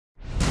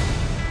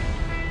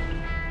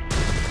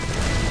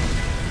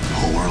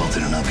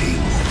in an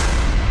upheaval.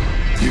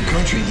 Your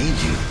country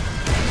needs you.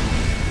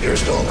 You're a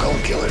stone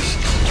cold killers.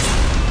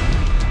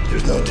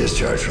 There's no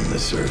discharge from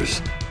this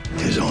service.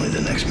 There's only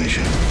the next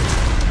mission.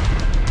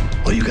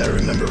 All you gotta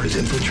remember is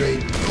infiltrate,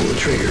 pull the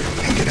trigger,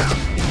 and get out.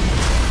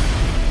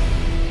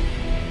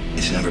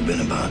 It's never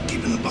been about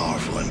keeping the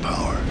powerful in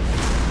power.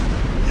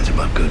 It's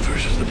about good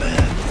versus the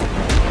bad.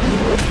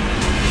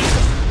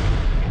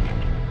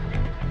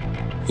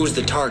 Who's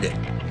the target?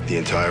 The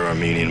entire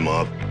Armenian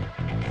mob.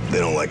 They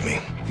don't like me.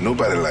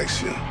 Nobody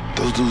likes you.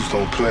 Those dudes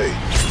don't play.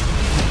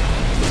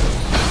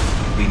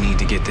 We need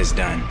to get this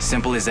done.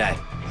 Simple as that.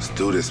 Let's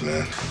do this,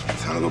 man.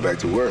 Time to go back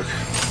to work.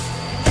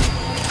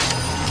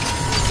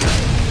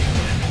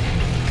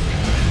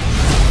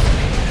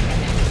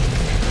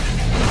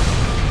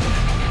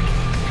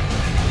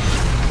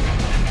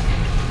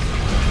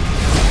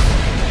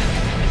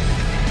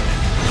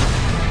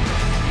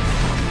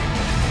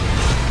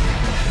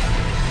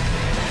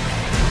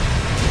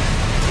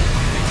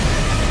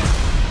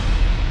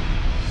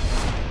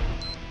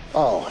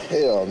 Oh,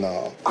 hell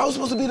no. I was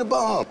supposed to be the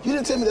bomb. You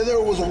didn't tell me that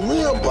there was a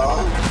real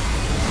bomb.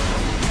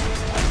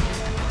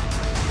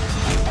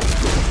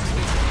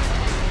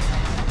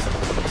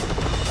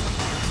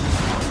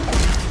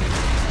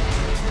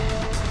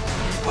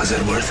 Was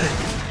it worth it?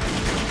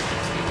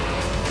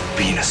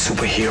 Being a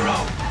superhero?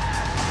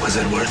 Was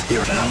it worth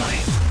your family?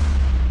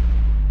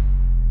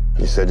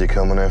 You said you're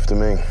coming after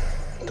me?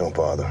 Don't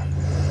bother.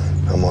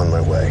 I'm on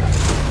my way.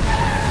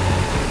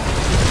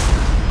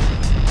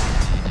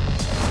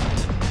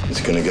 It's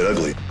gonna get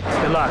ugly.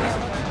 Good luck.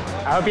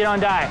 I hope you don't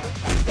die.